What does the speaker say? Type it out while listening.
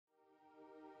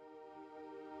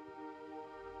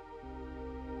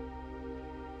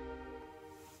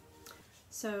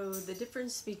So the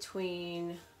difference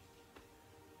between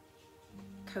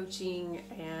coaching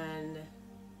and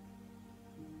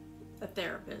a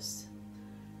therapist.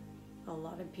 A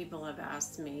lot of people have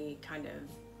asked me kind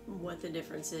of what the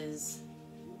difference is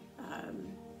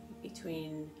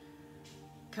between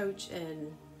coach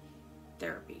and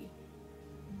therapy.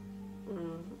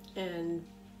 And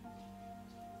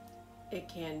it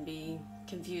can be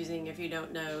confusing if you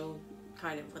don't know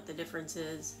kind of what the difference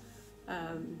is.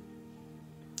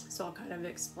 So I'll kind of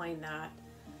explain that,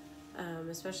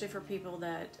 especially for people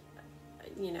that,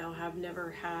 you know, have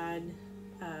never had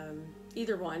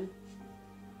either one.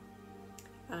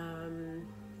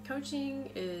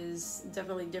 Coaching is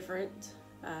definitely different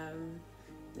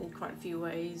in quite a few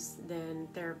ways than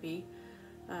therapy.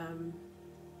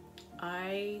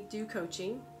 I do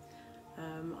coaching.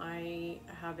 I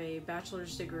have a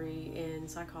bachelor's degree in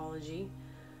psychology,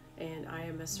 and I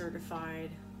am a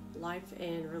certified life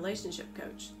and relationship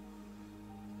coach.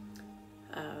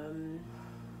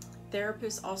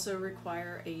 Therapists also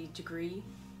require a degree.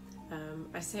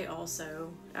 I say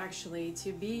also, actually,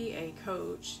 to be a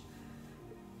coach,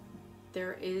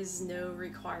 there is no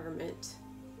requirement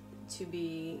to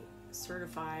be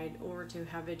certified or to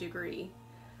have a degree,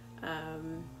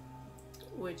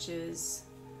 which is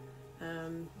a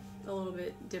little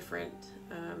bit different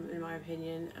in my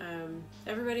opinion.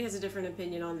 Everybody has a different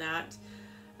opinion on that.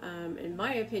 In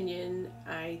my opinion,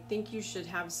 I think you should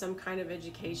have some kind of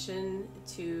education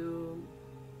to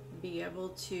be able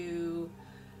to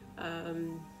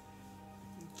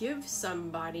give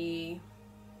somebody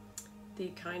the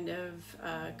kind of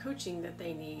coaching that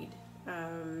they need.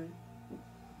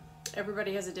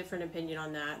 Everybody has a different opinion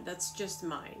on that. That's just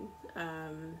mine.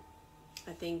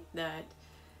 I think that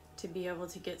to be able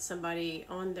to get somebody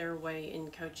on their way in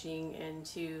coaching and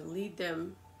to lead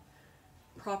them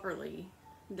properly,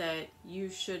 that you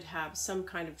should have some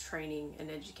kind of training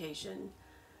and education.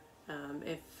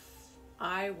 If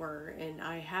I were, and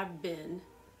I have been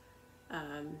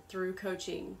through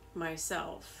coaching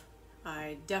myself,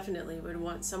 I definitely would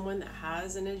want someone that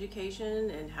has an education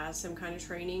and has some kind of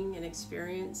training and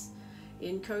experience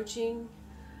in coaching.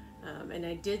 And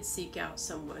I did seek out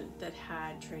someone that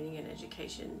had training and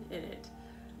education in it.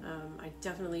 I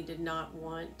definitely did not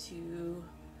want to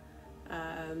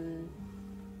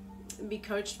be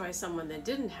coached by someone that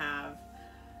didn't have.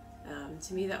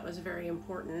 To me, that was very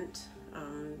important.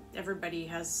 Everybody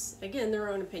has, again, their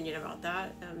own opinion about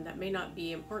that. That may not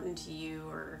be important to you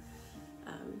or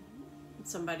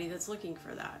somebody that's looking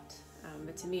for that.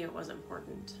 But to me, it was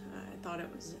important. I thought it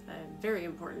was very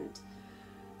important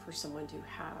for someone to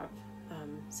have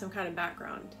some kind of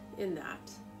background in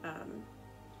that.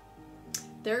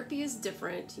 Therapy is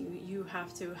different. You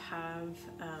have to have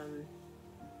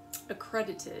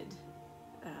accredited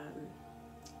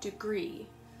degree,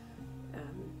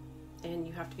 and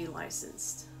you have to be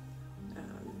licensed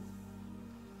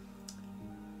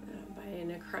by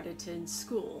an accredited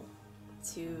school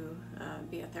to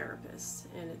be a therapist,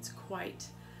 and it's quite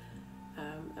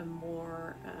a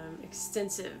more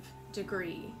extensive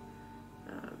degree.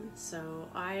 So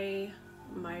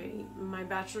my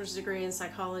bachelor's degree in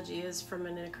psychology is from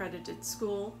an accredited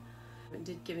school. It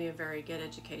did give me a very good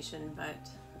education, but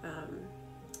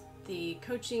the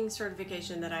coaching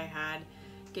certification that I had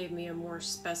gave me a more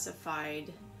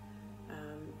specified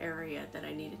area that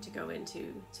I needed to go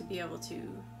into to be able to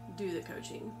do the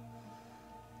coaching.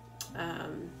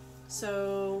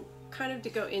 So kind of to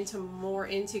go into more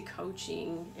into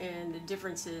coaching and the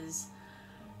differences.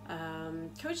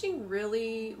 Coaching,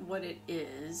 really what it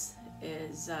is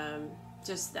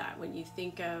just that. When you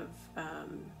think of,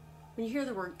 when you hear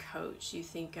the word coach, you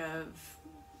think of,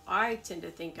 I tend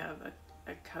to think of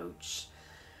a coach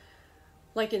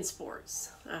like in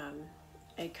sports.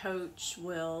 A coach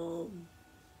will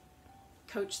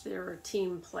coach their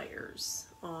team players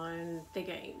on the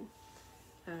game.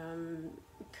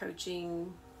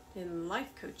 Coaching in life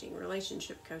coaching,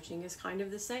 relationship coaching is kind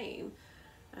of the same.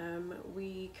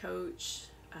 We coach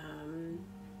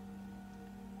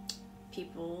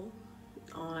people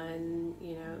on,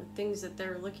 you know, things that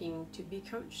they're looking to be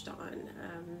coached on,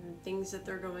 things that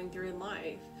they're going through in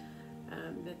life,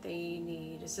 that they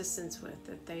need assistance with,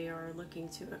 that they are looking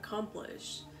to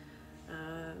accomplish.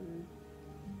 And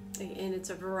it's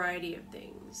a variety of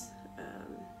things.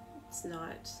 It's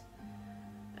not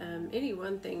any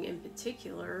one thing in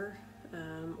particular,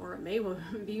 or it may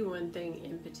be one thing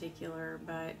in particular,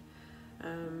 but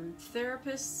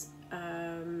therapists,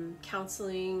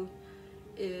 counseling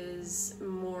is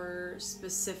more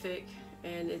specific,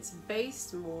 and it's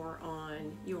based more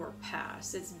on your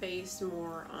past. It's based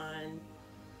more on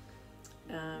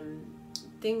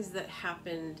things that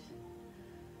happened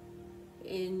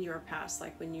in your past,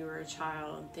 like when you were a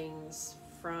child, things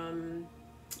from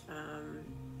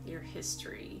your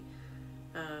history,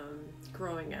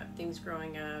 growing up, things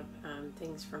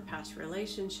from past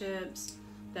relationships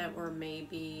that were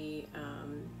maybe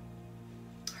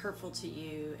hurtful to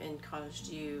you and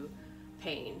caused you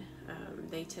pain.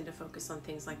 They tend to focus on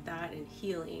things like that and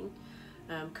healing.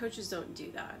 Coaches don't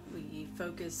do that. We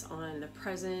focus on the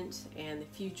present and the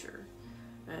future.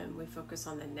 We focus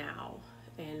on the now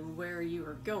and where you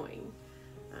are going.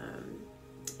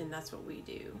 And that's what we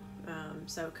do.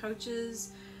 So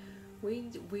coaches,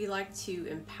 we like to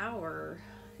empower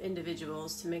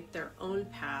individuals to make their own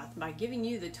path by giving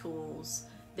you the tools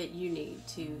that you need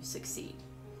to succeed.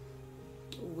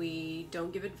 We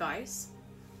don't give advice.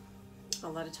 A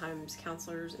lot of times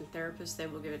counselors and therapists, they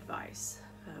will give advice.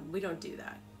 We don't do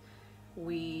that.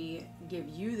 We give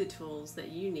you the tools that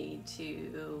you need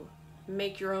to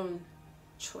make your own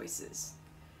choices.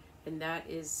 And that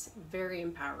is very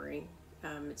empowering.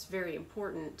 It's very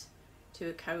important to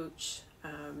a coach.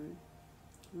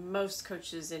 Most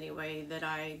coaches anyway that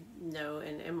I know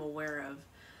and am aware of,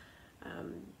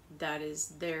 that is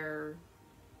their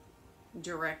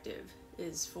directive,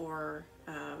 is for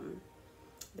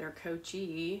their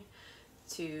coachee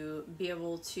to be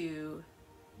able to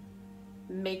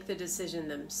make the decision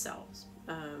themselves,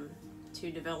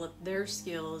 to develop their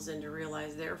skills and to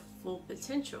realize their full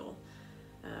potential.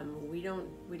 We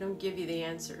don't give you the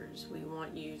answers. We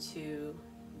want you to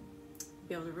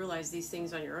be able to realize these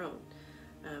things on your own.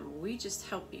 We just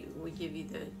help you. We give you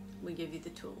the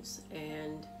tools,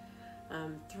 and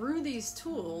through these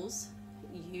tools,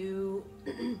 you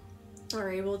are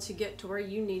able to get to where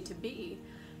you need to be,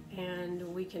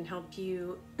 and we can help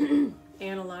you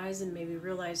analyze and maybe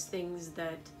realize things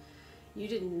that you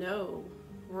didn't know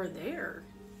were there.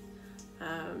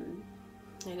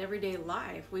 In everyday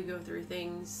life, we go through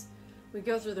things, we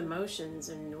go through the motions,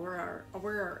 and we're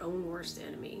our own worst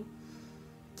enemy.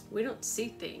 We don't see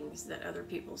things that other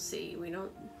people see. We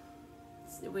don't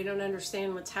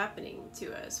understand what's happening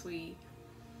to us. We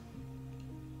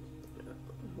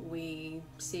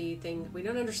see things, we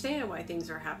don't understand why things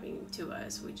are happening to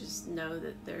us. We just know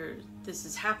that this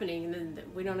is happening, and then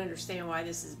we don't understand why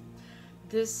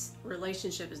this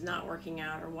relationship is not working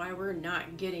out, or why we're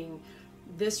not getting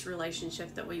this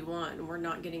relationship that we want, and we're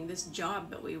not getting this job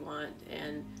that we want.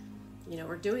 And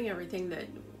we're doing everything that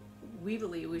we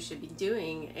believe we should be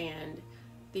doing, and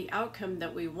the outcome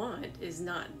that we want is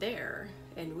not there,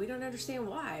 and we don't understand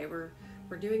why. We're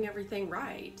doing everything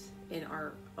right in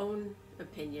our own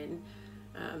opinion.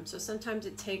 So sometimes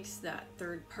it takes that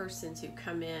third person to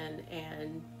come in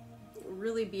and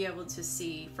really be able to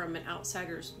see from an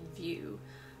outsider's view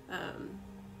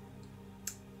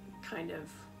kind of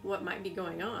what might be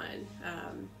going on.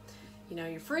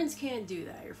 Your friends can't do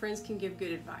that. Your friends can give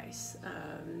good advice.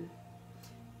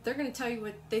 They're going to tell you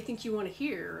what they think you want to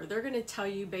hear, or they're going to tell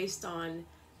you based on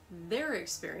their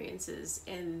experiences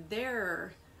and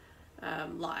their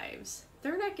lives.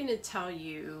 They're not going to tell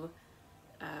you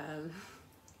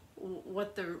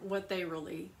what they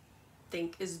really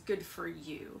think is good for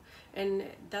you. And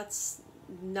that's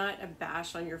not a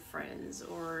bash on your friends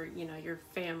or your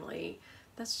family.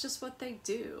 That's just what they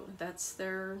do. That's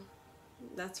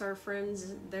our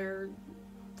friends.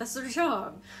 That's their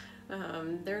job.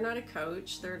 They're not a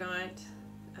coach. They're not.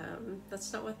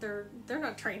 That's not what they're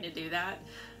not trained to do that.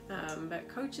 But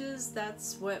coaches,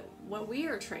 that's what we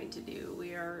are trained to do.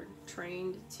 We are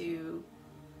trained to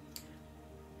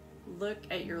look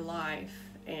at your life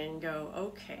and go,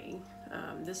 okay,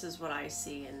 this is what I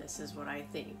see and this is what I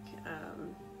think.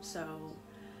 So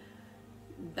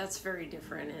that's very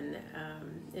different, and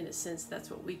in a sense, that's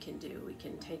what we can do. We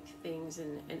can take things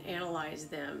and analyze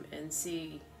them and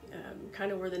see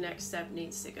kind of where the next step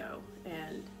needs to go.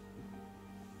 And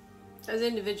as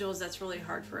individuals, that's really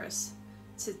hard for us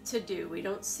to do. We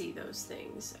don't see those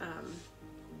things.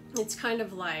 It's kind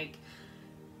of like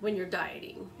when you're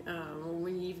dieting,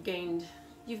 when you've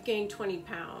gained 20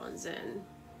 pounds and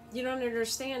you don't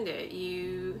understand it.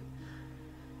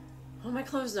 Well, my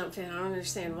clothes don't fit. I don't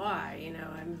understand why.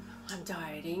 I'm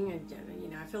dieting,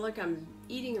 and I feel like I'm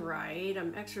eating right,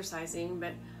 I'm exercising,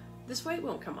 but this weight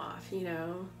won't come off.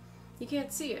 You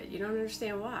can't see it. You don't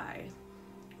understand why.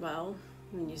 Well,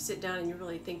 when you sit down and you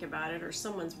really think about it, or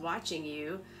someone's watching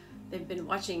you, they've been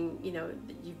watching,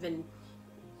 you've been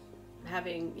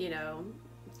having,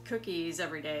 cookies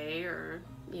every day, or,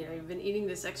 you've been eating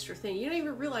this extra thing. You don't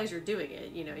even realize you're doing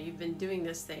it. You've been doing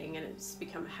this thing and it's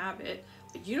become a habit,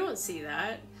 but you don't see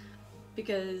that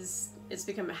because it's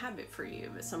become a habit for you,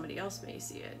 but somebody else may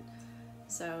see it.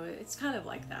 So it's kind of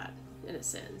like that. in a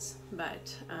sense.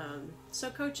 But so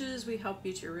coaches, we help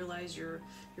you to realize your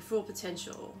full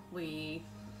potential. We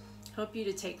help you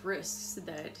to take risks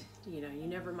that you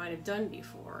never might have done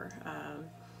before.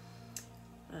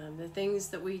 The things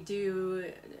that we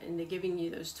do, and giving you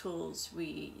those tools,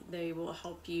 they will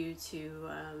help you to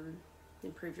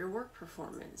improve your work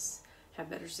performance, have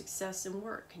better success in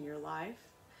work, in your life,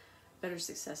 better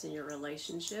success in your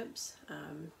relationships,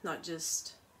 not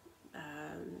just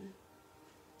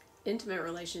intimate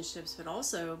relationships, but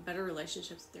also better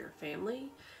relationships with your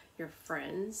family, your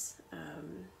friends,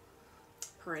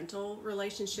 parental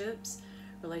relationships,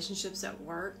 relationships at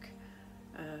work.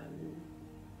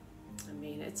 I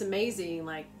mean, it's amazing,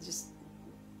 like, just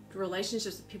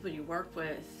relationships with people you work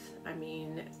with. I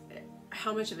mean,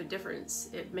 how much of a difference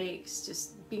it makes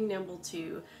just being able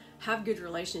to have good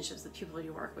relationships with people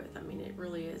you work with. I mean, it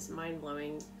really is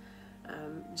mind-blowing.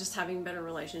 Just having better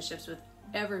relationships with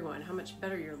everyone, how much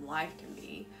better your life can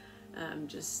be,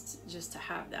 just to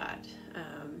have that.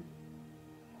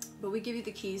 But we give you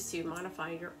the keys to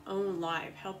modify your own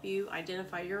life, help you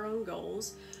identify your own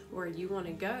goals, where you want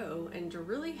to go, and to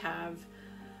really have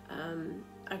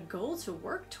a goal to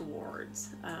work towards,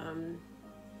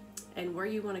 and where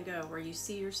you want to go, where you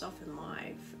see yourself in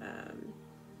life.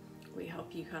 We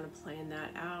help you kind of plan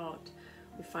that out.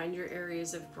 We find your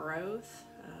areas of growth.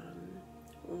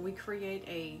 We create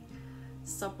a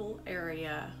supple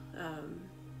area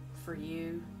for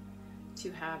you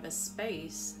to have a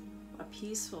space, a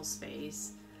peaceful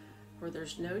space, where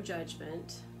there's no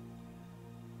judgment.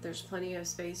 There's plenty of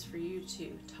space for you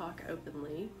to talk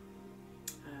openly,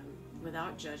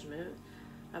 without judgment,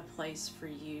 a place for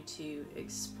you to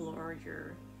explore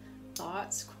your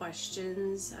thoughts,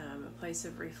 questions, a place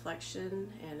of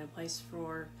reflection, and a place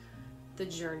for the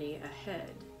journey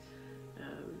ahead.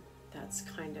 That's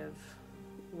kind of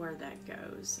where that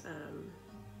goes.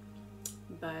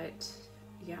 But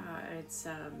yeah,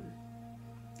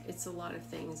 it's a lot of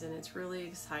things, and it's really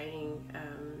exciting.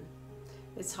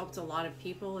 It's helped a lot of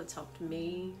people. It's helped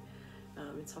me.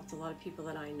 It's helped a lot of people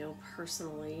that I know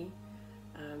personally.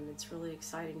 It's really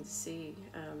exciting to see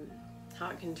how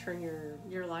it can turn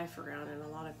your life around, and a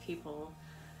lot of people.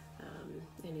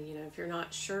 And if you're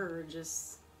not sure,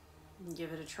 just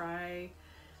give it a try.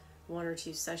 1 or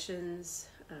 2 sessions,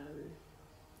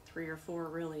 3 or 4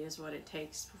 really is what it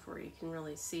takes before you can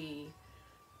really see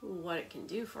what it can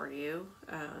do for you.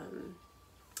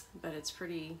 But it's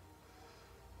pretty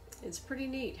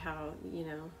neat how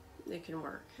it can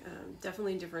work.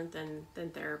 Definitely different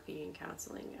than therapy and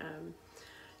counseling.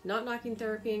 Not knocking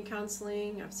therapy and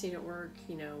counseling. I've seen it work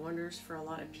wonders for a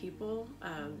lot of people.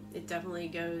 It definitely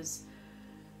goes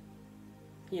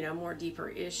more deeper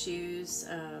issues,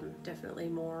 definitely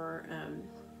more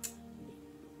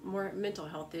mental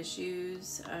health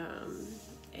issues,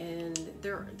 and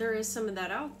there is some of that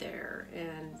out there,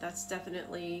 and that's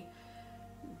definitely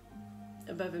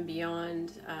above and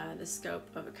beyond the scope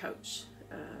of a coach.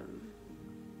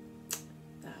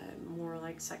 More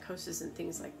like psychosis and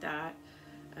things like that.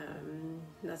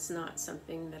 That's not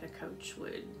something that a coach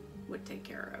would take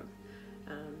care of.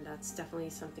 That's definitely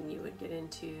something you would get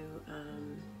into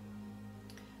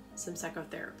some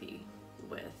psychotherapy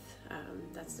with.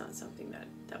 That's not something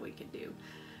that we could do.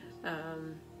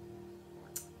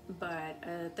 But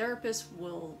a therapist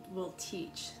will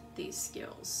teach these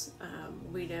skills.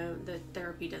 The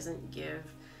therapy doesn't give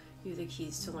you the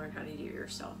keys to learn how to do it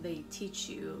yourself. They teach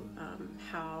you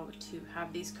how to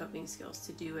have these coping skills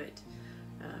to do it.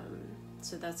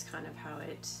 So that's kind of how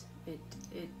it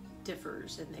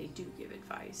differs, and they do give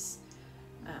advice.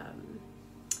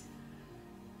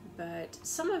 But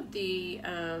some of the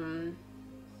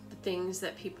things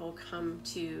that people come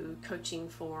to coaching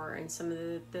for, and some of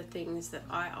the things that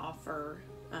I offer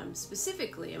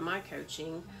specifically in my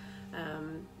coaching,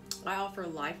 I offer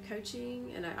life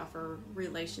coaching, and I offer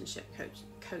relationship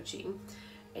coaching.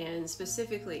 And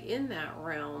specifically in that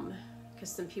realm,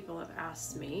 because some people have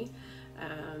asked me,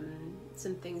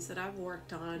 some things that I've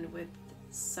worked on with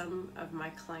some of my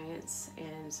clients,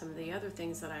 and some of the other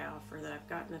things that I offer that I've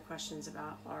gotten the questions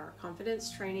about are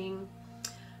confidence training,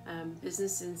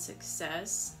 business and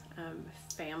success,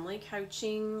 family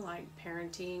coaching like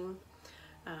parenting,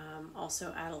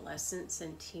 also adolescence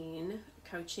and teen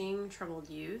coaching, troubled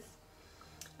youth,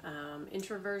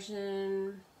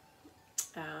 introversion,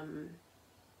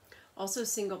 also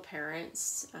single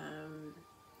parents.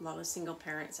 A lot of single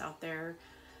parents out there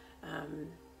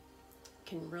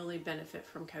can really benefit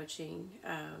from coaching.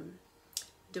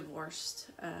 Divorced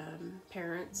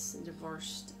parents,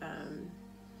 divorced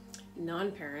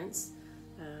non-parents,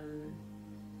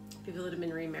 people that have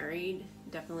been remarried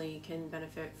definitely can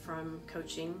benefit from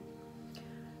coaching.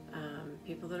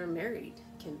 People that are married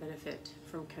can benefit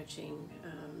from coaching.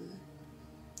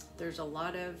 There's a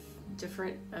lot of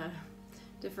different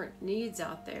needs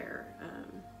out there.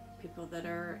 People that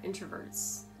are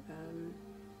introverts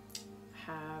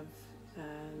have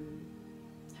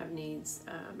needs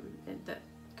that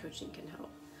coaching can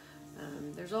help.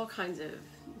 There's all kinds of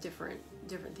different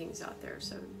things out there.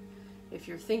 So if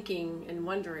you're thinking and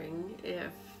wondering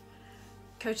if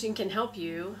coaching can help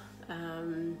you,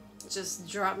 just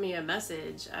drop me a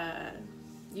message.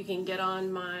 You can get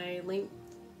on my link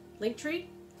tree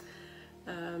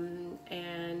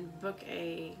and book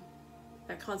a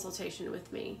consultation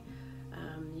with me.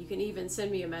 You can even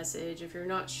send me a message if you're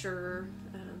not sure.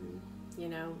 You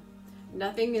know,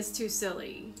 nothing is too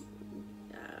silly.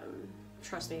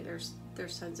 Trust me, there's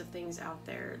tons of things out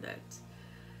there that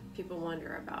people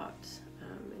wonder about.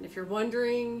 And if you're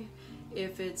wondering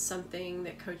if it's something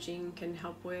that coaching can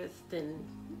help with, then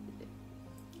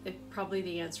probably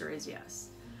the answer is yes.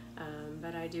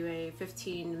 But I do a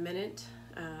 15-minute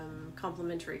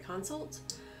complimentary consult.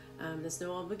 There's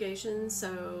no obligation,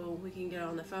 so we can get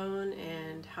on the phone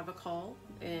and have a call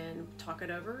and talk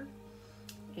it over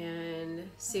and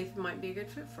see if it might be a good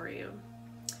fit for you.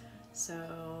 So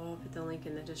I'll put the link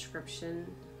in the description.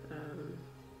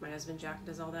 My husband Jack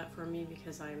does all that for me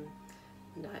because I'm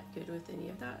not good with any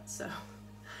of that, so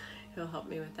he'll help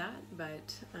me with that.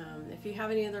 But if you have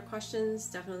any other questions,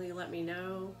 definitely let me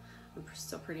know. I'm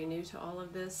still pretty new to all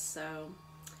of this, so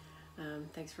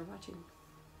thanks for watching.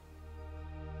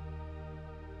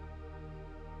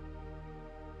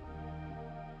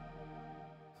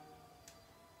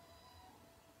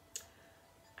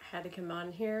 I had to come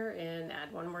on here and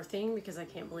add one more thing because I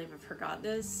can't believe I forgot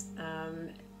this.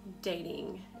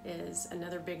 Dating is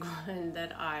another big one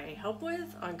that I help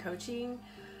with on coaching.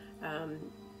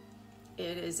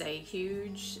 It is a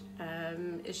huge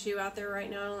issue out there right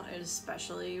now,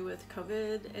 especially with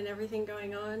COVID and everything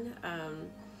going on.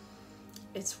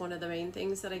 It's one of the main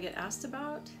things that I get asked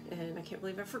about, and I can't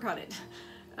believe I forgot it.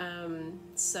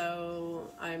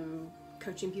 So I'm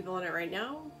coaching people on it right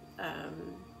now.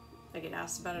 I get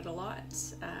asked about it a lot,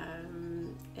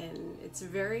 and it's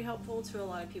very helpful to a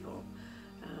lot of people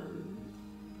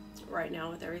right now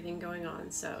with everything going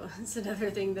on. So it's another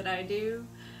thing that I do.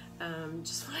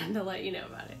 Just wanted to let you know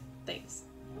about it. Thanks.